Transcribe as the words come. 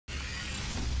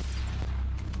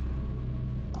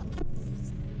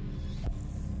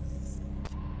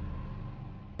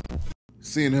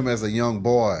seeing him as a young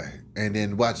boy and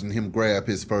then watching him grab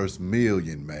his first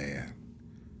million, man.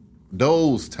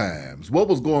 Those times, what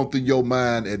was going through your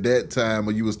mind at that time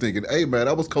when you was thinking, hey, man,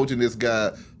 I was coaching this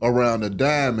guy around a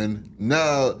diamond.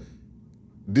 Now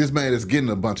this man is getting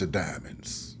a bunch of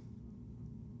diamonds.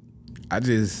 I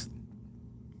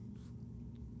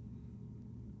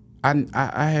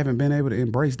haven't been able to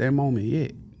embrace that moment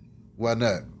yet. Why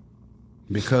not?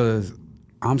 Because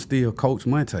I'm still Coach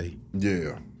Monta.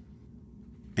 Yeah.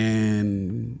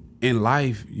 And in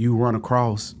life, you run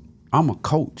across, I'm a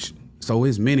coach. So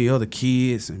it's many other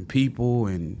kids and people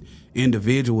and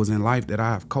individuals in life that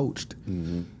I've coached.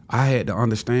 Mm-hmm. I had to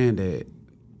understand that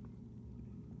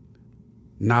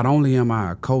not only am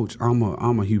I a coach, I'm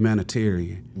a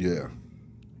humanitarian. Yeah.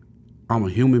 I'm a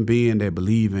human being that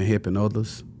believes in helping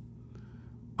others.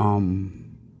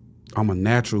 I'm a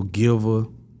natural giver.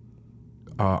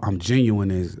 I'm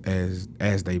genuine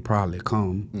as they probably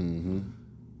come. Mm-hmm.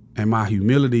 And my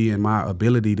humility and my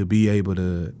ability to be able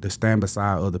to stand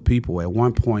beside other people. At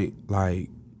one point, like,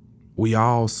 we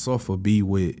all suffer be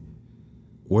with,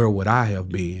 where would I have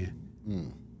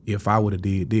been if I would have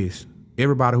did this?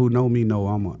 Everybody who know me know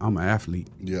I'm an athlete.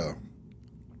 Yeah.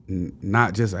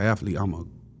 Not just an athlete, I'm a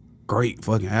great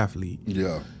fucking athlete.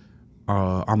 Yeah.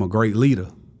 I'm a great leader.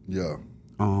 Yeah.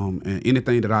 And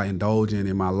anything that I indulge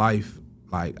in my life,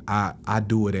 like, I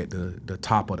do it at the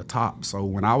top of the top. So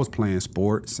when I was playing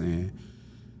sports and,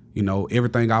 you know,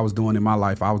 everything I was doing in my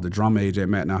life, I was the drum major at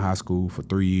Matna High School for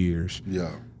 3 years.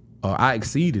 Yeah. I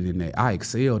exceeded in that. I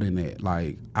excelled in that.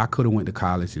 Like, I could have went to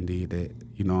college and did that.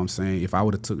 You know what I'm saying? If I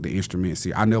would have took the instrument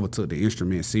serious. I never took the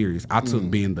instrument serious. I took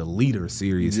being the leader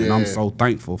serious. Yeah. And I'm so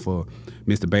thankful for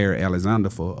Mr. Barry Alexander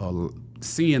for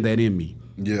seeing that in me.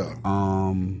 Yeah.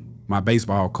 My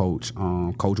baseball coach,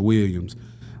 Coach Williams.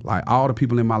 Like, all the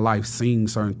people in my life seen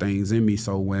certain things in me.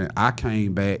 So when I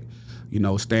came back, you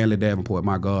know, Stanley Davenport,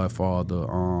 my godfather,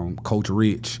 Coach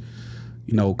Rich,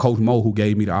 you know, Coach Mo, who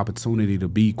gave me the opportunity to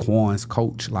be Quan's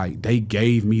coach, like, they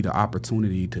gave me the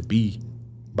opportunity to be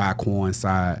by Quan's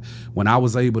side. When I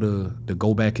was able to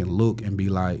go back and look and be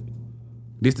like,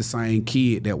 this the same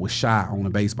kid that was shy on the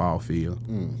baseball field.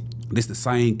 This the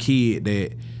same kid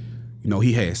that, you know,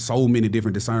 he had so many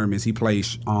different discernments. He played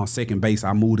on second base.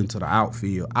 I moved into the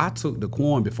outfield. I took the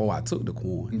Quan before I took the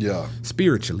Quan. Yeah.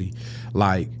 Spiritually.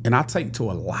 Like, and I take to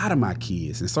a lot of my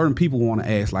kids. And certain people want to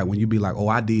ask, like, when you be like, oh,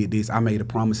 I did this, I made a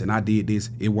promise and I did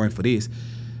this, it weren't for this.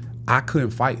 I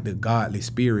couldn't fight the godly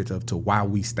spirit to why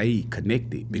we stayed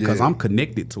connected. Because I'm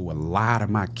connected to a lot of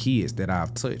my kids that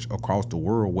I've touched across the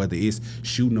world, whether it's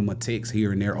shooting them a text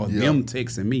here and there or them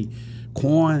texting me.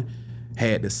 Quan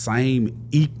had the same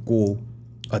equal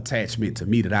attachment to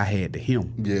me that I had to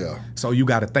him. Yeah. So you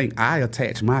got to think, I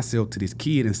attached myself to this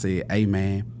kid and said, hey,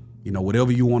 man, you know,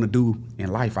 whatever you want to do in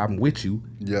life, I'm with you.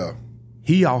 Yeah.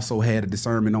 He also had a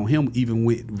discernment on him, even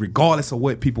with, regardless of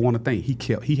what people want to think,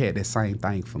 he had that same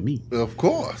thing for me. Of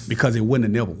course. Because it wouldn't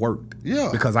have never worked. Yeah.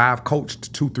 Because I've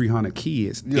coached 200-300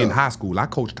 kids in high school. I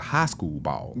coached high school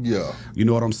ball. Yeah. You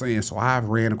know what I'm saying? So I've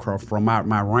ran across from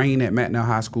my reign at Matnell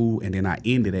High School, and then I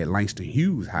ended at Langston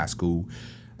Hughes High School.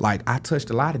 Like, I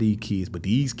touched a lot of these kids, but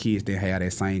these kids didn't have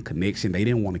that same connection. They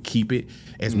didn't want to keep it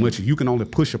as much. You can only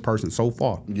push a person so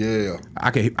far. Yeah. I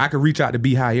could reach out to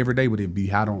B-High every day, but if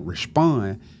B-High don't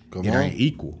respond, it ain't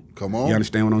equal. Come on. You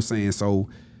understand what I'm saying? So,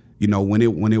 you know, when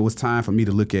it was time for me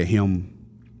to look at him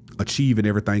achieving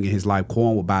everything in his life,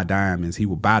 Quan would buy diamonds. He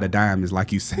would buy the diamonds,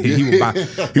 like you said. He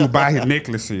would buy his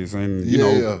necklaces, and you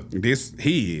know, this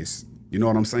he is. You know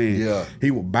what I'm saying? Yeah.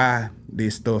 He would buy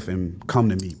this stuff and come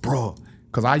to me, bro.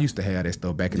 Because I used to have that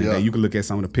stuff back in the day. You can look at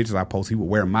some of the pictures I post. He would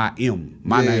wear my name,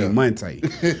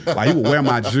 Monta. Like, he would wear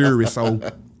my jewelry. So,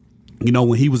 you know,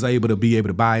 when he was able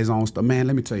to buy his own stuff, man,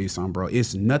 let me tell you something, bro.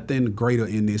 It's nothing greater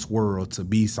in this world to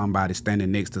be somebody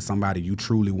standing next to somebody you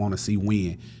truly want to see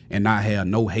win and not have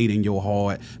no hate in your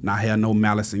heart, not have no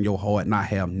malice in your heart, not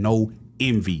have no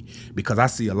envy. Because I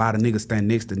see a lot of niggas stand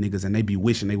next to niggas and they be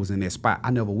wishing they was in that spot.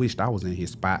 I never wished I was in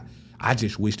his spot. I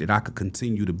just wish that I could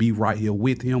continue to be right here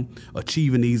with him,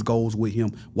 achieving these goals with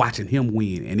him, watching him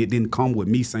win. And it didn't come with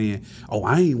me saying, oh,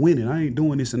 I ain't winning, I ain't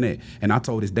doing this and that. And I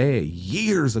told his dad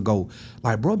years ago,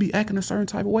 like, bro, be acting a certain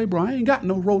type of way, bro. I ain't got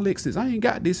no Rolexes, I ain't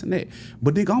got this and that.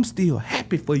 But nigga, I'm still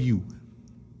happy for you.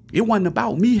 It wasn't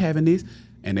about me having this,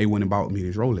 and they went and bought me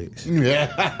this Rolex.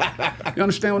 Yeah. You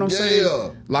understand what I'm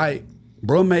saying? Like,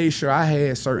 bro made sure I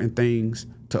had certain things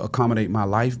to accommodate my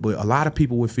life, but a lot of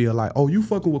people would feel like, oh, you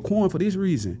fucking with Quan for this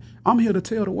reason. I'm here to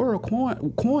tell the world,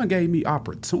 Quan gave me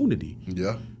opportunity.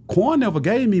 Yeah. Quan never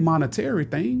gave me monetary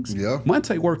things. Yeah.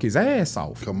 Monta work his ass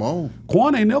off. Come on.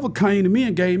 Quan ain't never came to me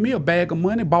and gave me a bag of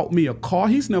money, bought me a car.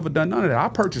 He's never done none of that. I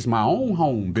purchased my own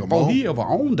home before he ever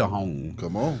owned a home.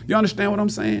 Come on. You understand what I'm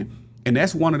saying? And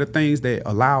that's one of the things that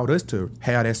allowed us to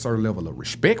have that certain level of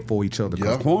respect for each other.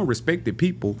 Because Quan respected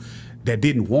people that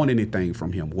didn't want anything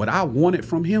from him. What I wanted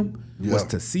from him was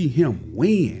to see him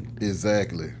win.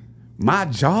 Exactly. My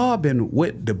job and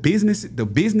what the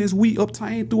business we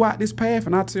obtained throughout this path,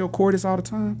 and I tell Corey this all the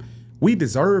time, we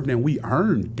deserved and we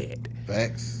earned that.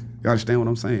 Facts. You understand what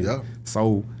I'm saying? Yeah.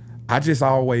 So I just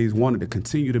always wanted to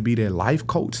continue to be that life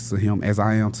coach to him as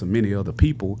I am to many other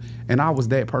people. And I was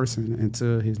that person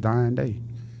until his dying day.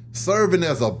 Serving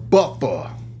as a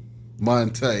buffer,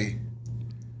 Monta,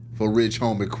 for rich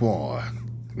homie Quan.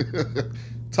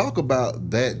 Talk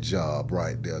about that job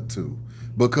right there too.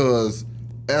 Because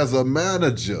as a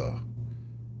manager,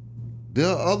 there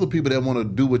are other people that want to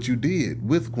do what you did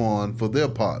with Quan for their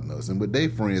partners and with their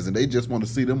friends, and they just want to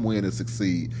see them win and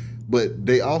succeed. But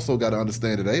they also got to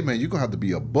understand that, hey, man, you're going to have to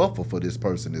be a buffer for this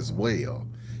person as well.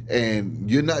 And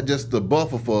you're not just the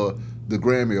buffer for the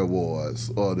Grammy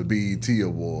Awards or the BET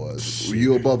Awards.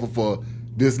 You're a buffer for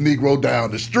this Negro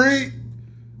down the street,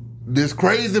 this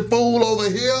crazy fool over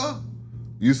here.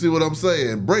 You see what I'm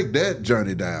saying? Break that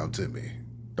journey down to me.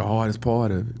 The hardest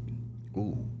part of it.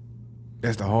 Ooh.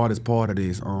 That's the hardest part of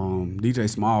this. DJ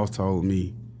Smalls told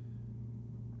me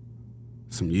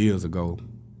some years ago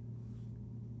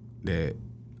that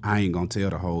I ain't gonna tell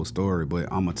the whole story,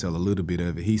 but I'm gonna tell a little bit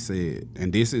of it. He said,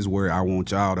 and this is where I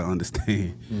want y'all to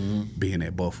understand being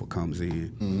that buffer comes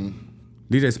in.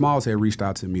 DJ Smalls had reached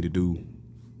out to me to do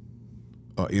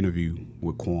an interview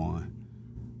with Quan.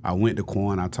 I went to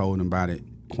Quan, I told him about it.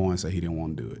 Quan said he didn't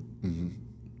want to do it.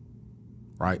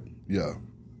 Right? Yeah.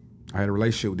 I had a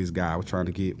relationship with this guy. I was trying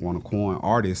to get one of Quan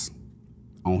artists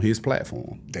on his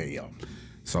platform. Damn.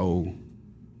 So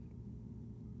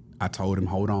I told him,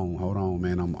 hold on,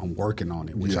 man. I'm working on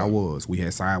it, which I was. We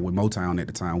had signed with Motown at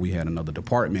the time. We had another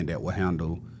department that would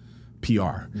handle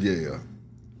PR. Yeah.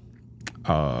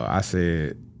 I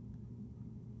said,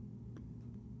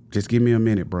 just give me a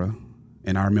minute, bro.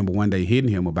 And I remember one day hitting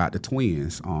him about the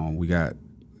twins. We got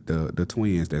the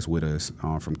twins that's with us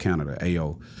from Canada,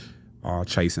 AO,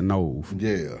 Chase and Nove.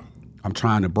 Yeah. I'm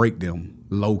trying to break them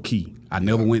low key. I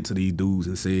never went to these dudes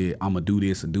and said, I'm going to do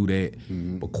this or do that.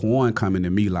 But Quan coming to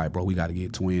me like, bro, we got to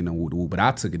get twin and woo-woo. But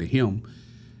I took it to him.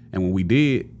 And when we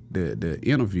did the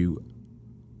interview,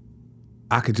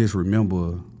 I could just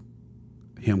remember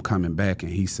him coming back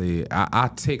and he said, I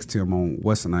texted him on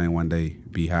what's the name one day,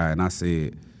 Be High, and I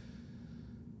said,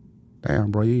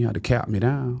 damn, bro, you ain't have to cap me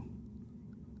down.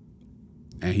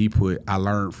 And he put, I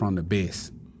learned from the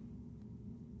best.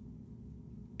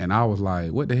 And I was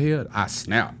like, what the hell? I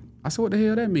snapped. I said, what the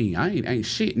hell that mean? I ain't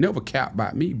shit never capped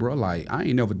by me, bro. Like, I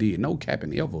ain't never did no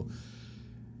capping ever.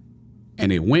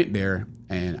 And it went there,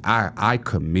 and I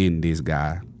commend this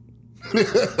guy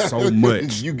so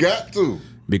much. You got to.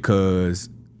 Because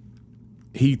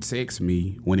he texted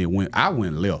me when it went, I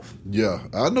went left. Yeah,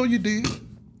 I know you did.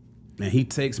 And he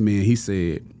texted me and he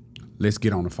said, let's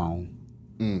get on the phone.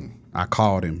 I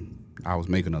called him. I was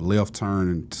making a left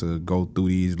turn to go through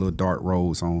these little dark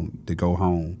roads to go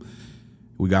home.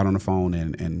 We got on the phone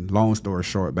and long story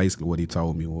short, basically what he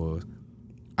told me was,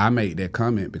 I made that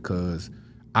comment because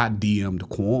I DM'd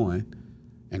Quan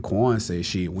and Quan said,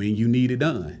 shit, when you need it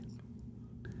done.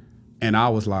 And I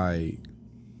was like,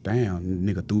 damn,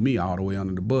 nigga threw me all the way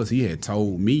under the bus. He had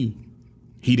told me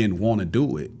he didn't want to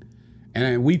do it.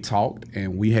 And we talked,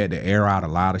 and we had to air out a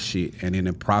lot of shit. And in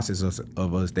the process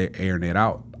of us airing it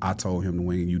out, I told him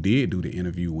when you did do the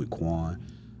interview with Quan,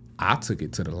 I took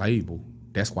it to the label.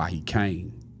 That's why he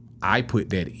came. I put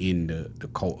that in the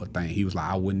cult thing. He was like,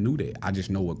 I wouldn't do that. I just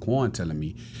know what Quan telling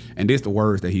me. And this the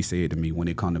words that he said to me when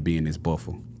it come to being this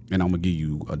buffer. And I'm going to give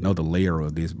you another layer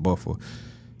of this buffer.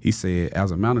 He said,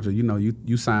 as a manager, you know,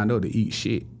 you signed up to eat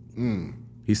shit.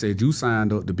 He said, you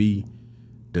signed up to be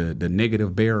the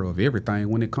negative bearer of everything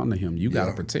when it come to him. You got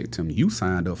to protect him. You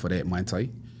signed up for that, Monta.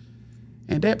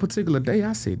 And that particular day,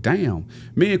 I said, damn.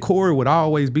 Me and Corey would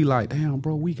always be like, damn,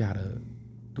 bro, we got to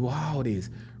do all this.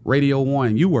 Radio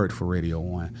 1, you worked for Radio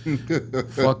 1.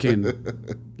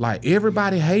 Fucking, like,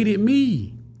 everybody hated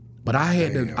me. But I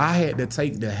had to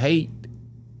take the hate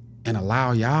and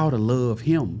allow y'all to love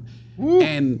him. Woo.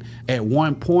 And at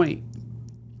one point,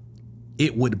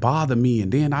 it would bother me.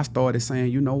 And then I started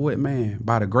saying, you know what, man,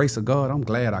 by the grace of God, I'm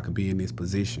glad I could be in this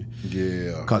position.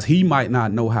 Yeah. Because he might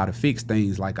not know how to fix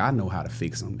things like I know how to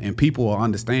fix them. And people will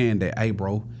understand that, hey,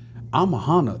 bro, I'm a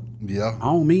hunter. Yeah. I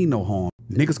don't mean no harm.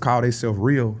 Niggas call themselves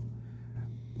real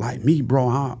like me, bro,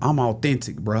 I'm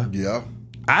authentic, bro. Yeah.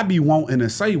 I be wanting to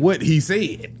say what he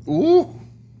said. Ooh.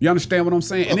 You understand what I'm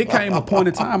saying? And it came a point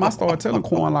in time I started telling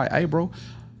Quan, like, hey, bro,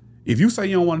 if you say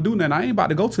you don't want to do nothing, I ain't about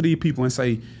to go to these people and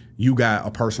say, you got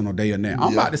a personal day or nothing.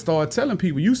 I'm about to start telling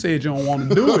people, you said you don't want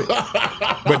to do it.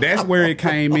 But that's where it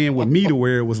came in with me to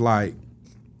where it was like,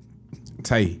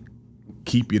 Tay,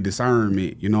 keep your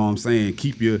discernment. You know what I'm saying?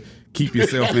 Keep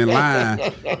yourself in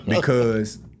line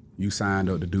because you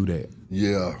signed up to do that.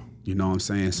 Yeah. You know what I'm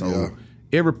saying? So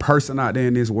every person out there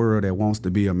in this world that wants to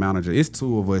be a manager, it's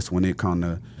two of us when it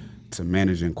comes to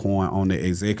managing Quan on the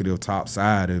executive top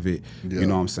side of it. Yeah. You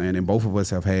know what I'm saying? And both of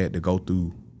us have had to go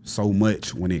through so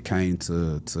much when it came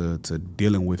to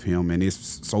dealing with him, and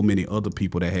it's so many other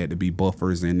people that had to be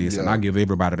buffers in this. And I give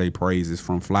everybody their praises,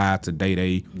 from Fly to Day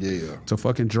Day to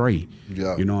fucking Dre.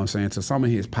 Yeah. You know what I'm saying? To some of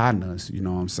his partners, you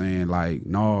know what I'm saying? Like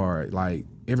Nard, like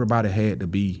everybody had to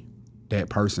be that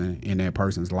person in that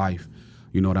person's life.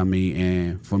 You know what I mean?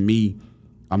 And for me,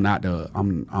 I'm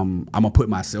gonna put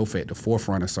myself at the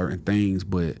forefront of certain things,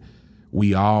 but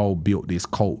we all built this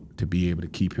cult to be able to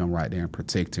keep him right there and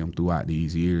protect him throughout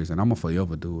these years. And I'm going to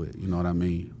forever do it. You know what I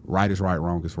mean? Right is right,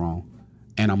 wrong is wrong.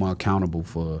 And I'm accountable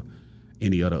for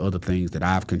any other things that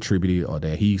I've contributed or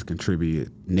that he's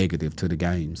contributed negative to the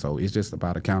game. So it's just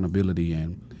about accountability.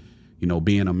 And, you know,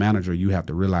 being a manager, you have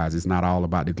to realize it's not all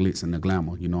about the glitz and the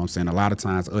glamour. You know what I'm saying? A lot of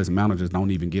times us managers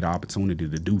don't even get an opportunity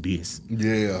to do this.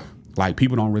 Yeah. Like,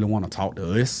 people don't really want to talk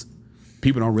to us.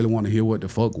 People don't really want to hear what the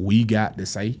fuck we got to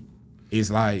say. It's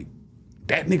like,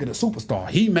 that nigga the superstar.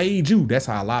 He made you. That's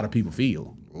how a lot of people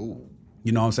feel. Ooh.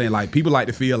 You know what I'm saying? Like, people like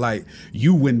to feel like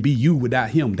you wouldn't be you without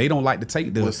him. They don't like to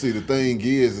take the... Well, see, the thing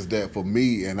is that for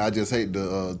me, and I just hate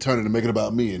to turn it and make it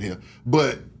about me in here,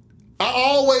 but I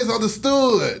always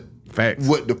understood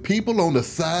what the people on the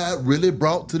side really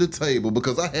brought to the table,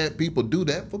 because I had people do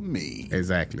that for me.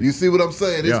 Exactly. You see what I'm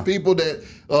saying? It's people that,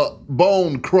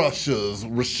 Bone Crushers,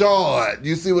 Rashad,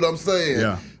 you see what I'm saying?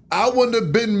 Yeah. I wouldn't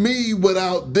have been me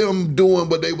without them doing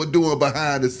what they were doing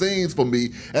behind the scenes for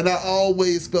me. And I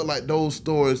always felt like those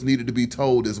stories needed to be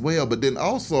told as well. But then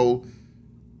also,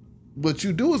 what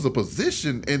you do is a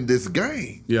position in this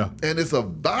game. Yeah. And it's a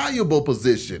valuable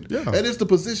position. Yeah. And it's the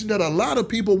position that a lot of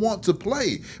people want to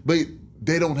play, but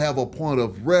they don't have a point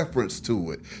of reference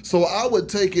to it. So I would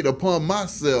take it upon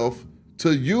myself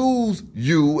to use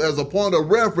you as a point of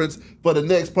reference for the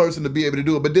next person to be able to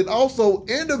do it. But then also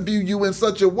interview you in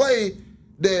such a way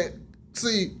that,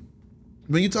 see,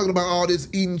 when you're talking about all this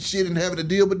eating shit and having to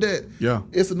deal with that,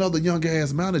 it's another young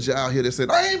ass manager out here that said,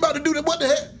 I ain't about to do that, what the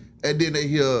heck? And then they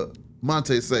hear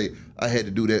Monta say, I had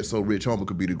to do that so Rich Homie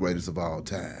could be the greatest of all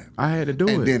time. I had to do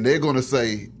it. And then they're gonna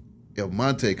say, if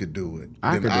Monta could do it,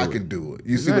 then I can do it.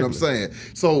 You see what I'm saying?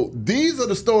 So these are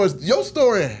the stories. Your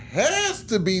story has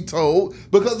to be told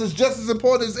because it's just as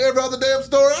important as every other damn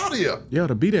story out here. Yeah,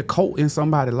 to be that cult in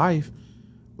somebody's life.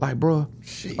 Like, bro,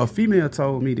 a female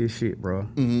told me this shit, bro,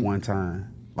 one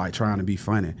time, like trying to be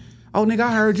funny. Oh, nigga,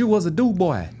 I heard you was a do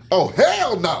boy. Oh,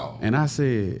 hell no. And I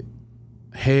said,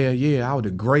 hell yeah, I was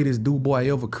the greatest do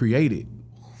boy ever created.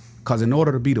 Because in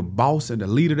order to be the boss and the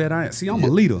leader that I am, see, I'm a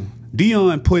leader.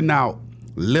 Dion putting out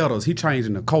letters. He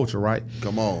changing the culture, right?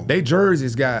 Come on. They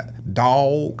jerseys got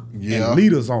dog and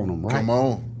leaders on them, right? Come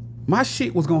on. My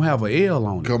shit was going to have a L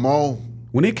on it. Come on.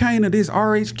 When it came to this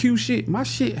RHQ shit, my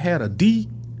shit had a D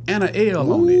and a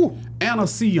L on it and a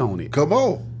C on it. Come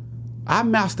on. I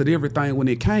mastered everything when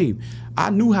it came. I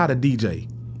knew how to DJ.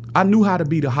 I knew how to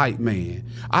be the hype man.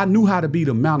 I knew how to be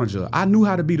the manager. I knew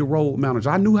how to be the road manager.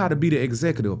 I knew how to be the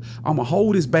executive. I'ma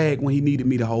hold his bag when he needed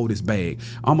me to hold his bag.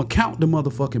 I'ma count the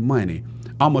motherfucking money.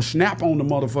 I'ma snap on the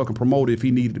motherfucking promoter if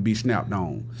he needed to be snapped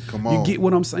on. Come on. You get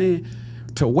what I'm saying?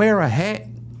 To wear a hat,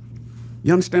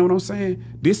 you understand what I'm saying?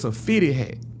 This a fitted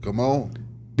hat. Come on.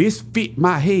 This fit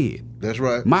my head. That's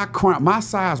right. My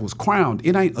size was crowned.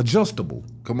 It ain't adjustable.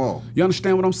 Come on. You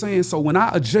understand what I'm saying? So when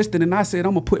I adjusted and I said,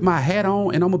 I'm going to put my hat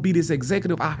on and I'm going to be this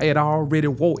executive, I had already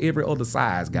wore every other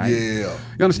size, guys. Yeah.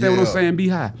 You understand what I'm saying? Be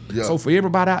high. Yeah. So for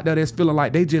everybody out there that's feeling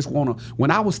like they just want to,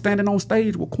 when I was standing on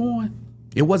stage with Quan,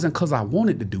 it wasn't because I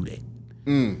wanted to do that.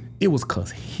 It was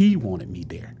because he wanted me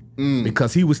there.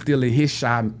 Because he was still in his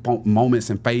shy moments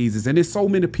and phases. And there's so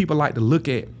many people like to look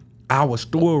at our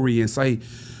story and say,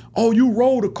 oh, you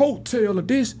rode a coattail of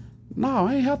this. No,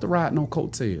 I ain't have to ride no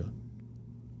coattail.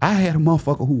 I had a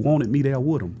motherfucker who wanted me there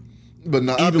with him. But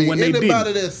no, even when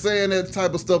anybody that's saying that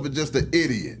type of stuff is just an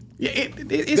idiot. Yeah,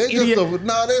 it's idiot.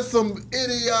 There's some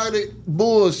idiotic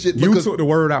bullshit. You took the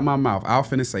word out my mouth. I was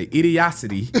finna say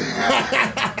idiocity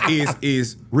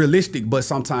is realistic, but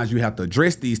sometimes you have to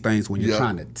address these things when you're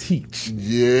trying to teach.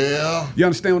 Yeah. You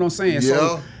understand what I'm saying? Yeah.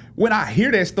 So when I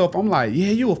hear that stuff, I'm like,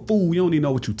 yeah, you a fool. You don't even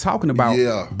know what you're talking about.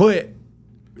 Yeah. But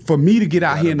for me to get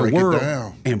out here in the world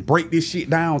down. and break this shit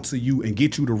down to you and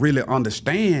get you to really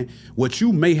understand what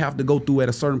you may have to go through at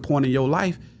a certain point in your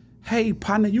life, hey,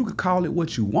 partner, you can call it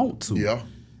what you want to. Yeah.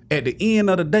 At the end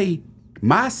of the day,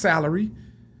 my salary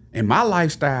and my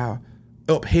lifestyle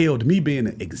upheld me being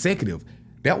an executive.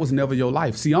 That was never your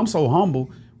life. See, I'm so humble.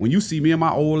 When you see me in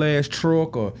my old ass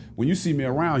truck or when you see me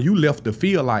around, you left to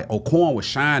feel like, oh, Quan was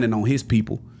shining on his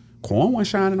people. Quan wasn't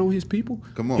shining on his people.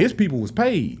 Come on. His people was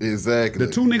paid. Exactly.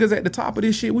 The two niggas at the top of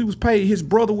this shit, we was paid. His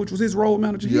brother, which was his road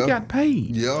manager, he got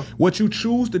paid. Yeah. What you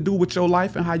choose to do with your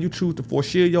life and how you choose to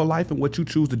foreshadow your life and what you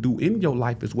choose to do in your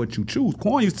life is what you choose.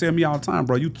 Quan used to tell me all the time,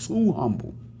 bro, you too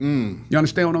humble. You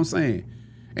understand what I'm saying?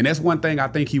 And that's one thing I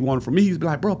think he wanted from me. He's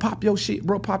like, bro, pop your shit,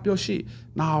 bro, pop your shit.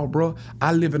 No, bro,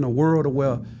 I live in a world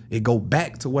where it go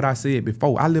back to what I said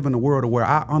before. I live in a world where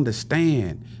I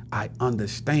understand,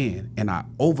 and I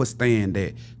overstand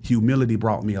that humility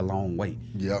brought me a long way.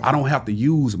 Yeah. I don't have to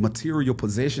use material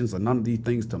possessions or none of these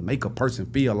things to make a person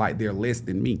feel like they're less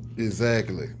than me.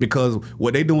 Exactly. Because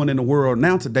what they doing in the world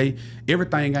now today,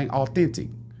 everything ain't authentic.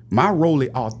 My role is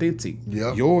authentic.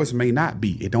 Yep. Yours may not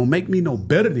be. It don't make me no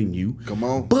better than you. Come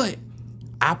on. But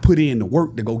I put in the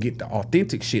work to go get the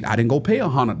authentic shit. I didn't go pay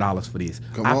 $100 for this.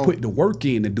 I put the work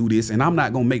in to do this, and I'm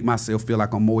not gonna make myself feel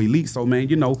like I'm more elite. So, man,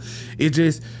 you know, it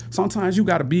just sometimes you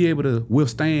gotta be able to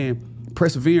withstand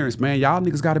perseverance, man. Y'all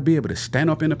niggas gotta be able to stand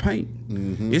up in the paint.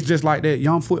 It's just like that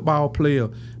young football player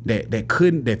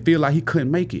that feel like he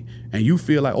couldn't make it, and you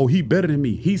feel like, oh, he better than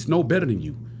me. He's no better than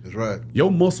you. Right. Your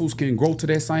muscles can grow to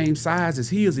that same size as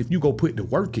his if you go put the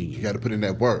work in. You got to put in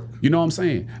that work. You know what I'm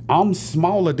saying? I'm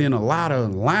smaller than a lot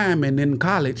of linemen in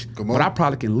college, but I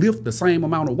probably can lift the same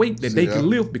amount of weight that they can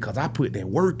lift because I put that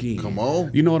work in. Come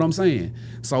on. You know what I'm saying?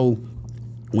 So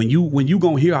when you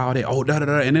gonna hear all that, oh,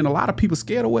 da-da-da, and then a lot of people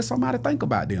scared of what somebody think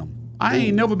about them. I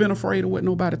ain't never been afraid of what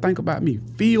nobody think about me.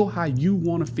 Feel how you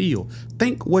want to feel.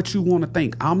 Think what you want to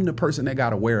think. I'm the person that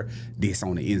got to wear this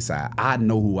on the inside. I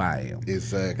know who I am.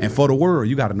 Exactly. And for the world,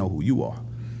 you got to know who you are.